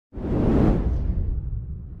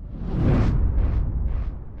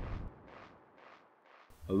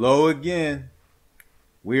Hello again.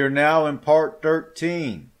 We are now in part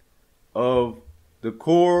 13 of the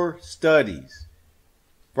core studies.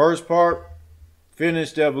 First part,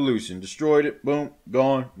 finished evolution. Destroyed it, boom,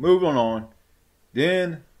 gone, moving on.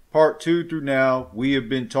 Then part 2 through now, we have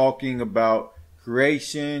been talking about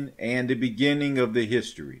creation and the beginning of the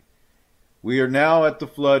history. We are now at the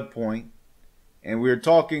flood point, and we are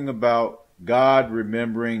talking about God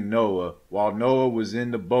remembering Noah while Noah was in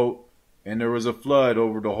the boat and there was a flood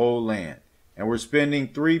over the whole land. And we're spending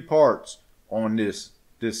 3 parts on this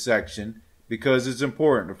section because it's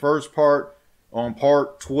important. The first part, on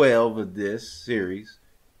part 12 of this series,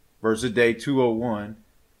 versus day 201,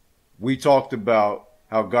 we talked about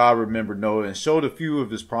how God remembered Noah and showed a few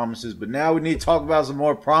of his promises, but now we need to talk about some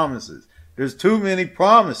more promises. There's too many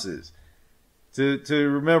promises to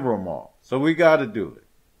remember them all. So we got to do it.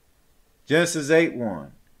 Genesis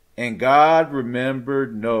 8:1. And God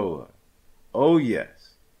remembered Noah. Oh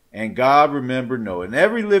yes. And God remembered Noah and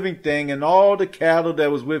every living thing and all the cattle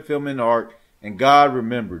that was with him in the ark, and God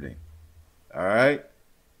remembered him. All right.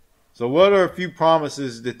 So what are a few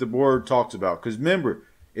promises that the word talks about? Because remember,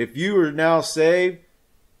 if you are now saved,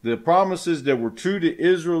 the promises that were true to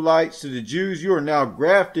Israelites, to the Jews, you are now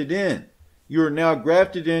grafted in. You are now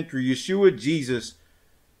grafted in through Yeshua Jesus,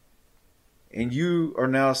 and you are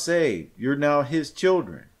now saved. You're now his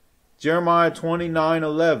children. Jeremiah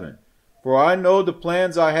 29:11. For I know the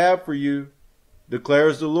plans I have for you,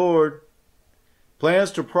 declares the Lord.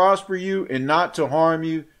 Plans to prosper you and not to harm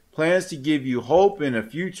you. Plans to give you hope in a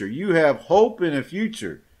future. You have hope in a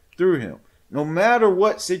future through him. No matter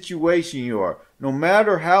what situation you are, no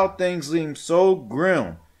matter how things seem so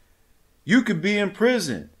grim, you could be in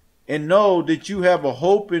prison and know that you have a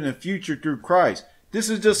hope in a future through Christ. This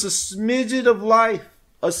is just a smidget of life,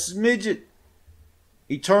 a smidget.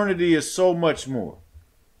 Eternity is so much more.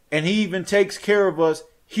 And he even takes care of us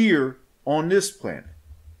here on this planet.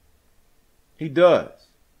 He does.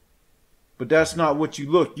 But that's not what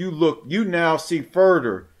you look. You now see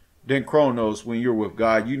further than Chronos when you're with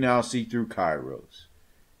God. You now see through Kairos.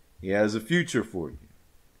 He has a future for you.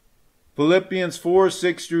 Philippians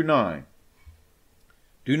 4:6-9.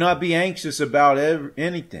 Do not be anxious about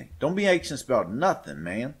anything. Don't be anxious about nothing,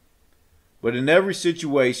 man. But in every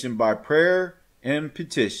situation, by prayer and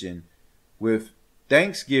petition, with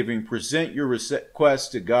thanksgiving, present your requests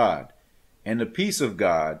to God, and the peace of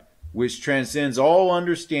God, which transcends all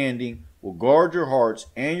understanding, will guard your hearts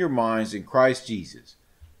and your minds in Christ Jesus.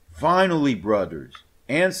 Finally, brothers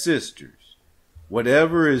and sisters,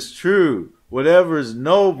 whatever is true, whatever is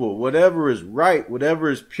noble, whatever is right, whatever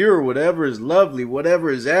is pure, whatever is lovely, whatever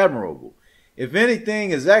is admirable, if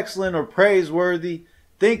anything is excellent or praiseworthy,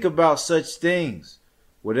 think about such things.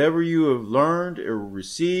 Whatever you have learned or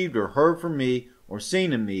received or heard from me or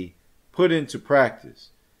seen in me, put into practice,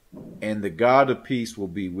 and the God of peace will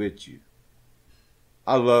be with you.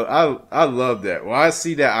 I love that. When I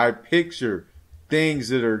see that, I picture things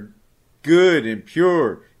that are good and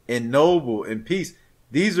pure and noble and peace.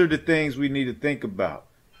 These are the things we need to think about.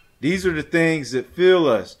 These are the things that fill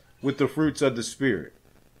us with the fruits of the Spirit.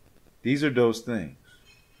 These are those things.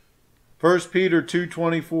 1 Peter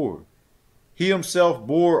 2:24. He himself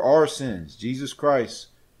bore our sins. Jesus Christ,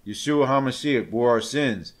 Yeshua HaMashiach, bore our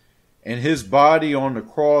sins and his body on the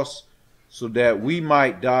cross so that we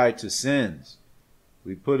might die to sins.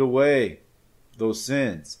 We put away those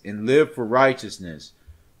sins and live for righteousness.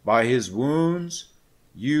 By his wounds,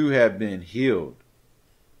 you have been healed.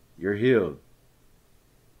 You're healed.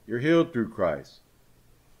 You're healed through Christ.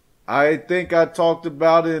 I think I talked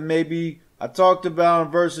about it, maybe I talked about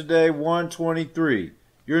in verse a day 123.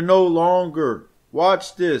 You're no longer,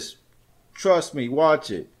 watch this, trust me, watch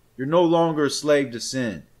it. You're no longer a slave to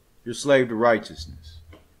sin. You're a slave to righteousness.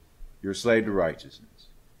 You're a slave to righteousness.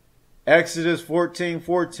 Exodus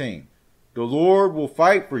 14:14. The Lord will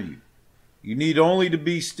fight for you. You need only to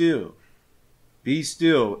be still. Be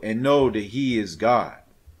still and know that he is God.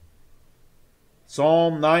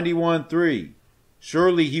 Psalm 91:3.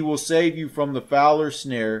 Surely he will save you from the fowler's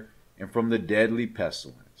snare and from the deadly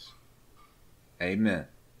pestilence. Amen.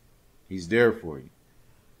 He's there for you.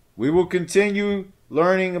 We will continue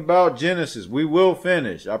learning about Genesis. We will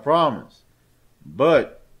finish, I promise.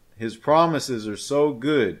 But his promises are so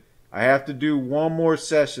good. I have to do one more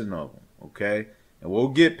session of them, okay? And we'll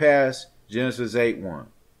get past Genesis 8:1.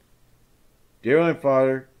 Dear Heavenly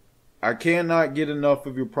Father, I cannot get enough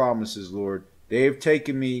of your promises, Lord. They have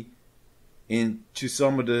taken me through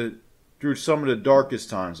some of the darkest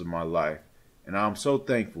times of my life, and I'm so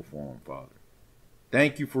thankful for them, Father.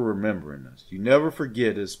 Thank you for remembering us. You never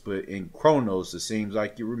forget us, but in Chronos, it seems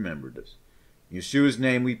like you remembered us. In Yeshua's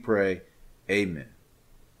name we pray. Amen.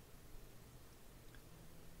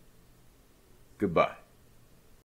 Goodbye.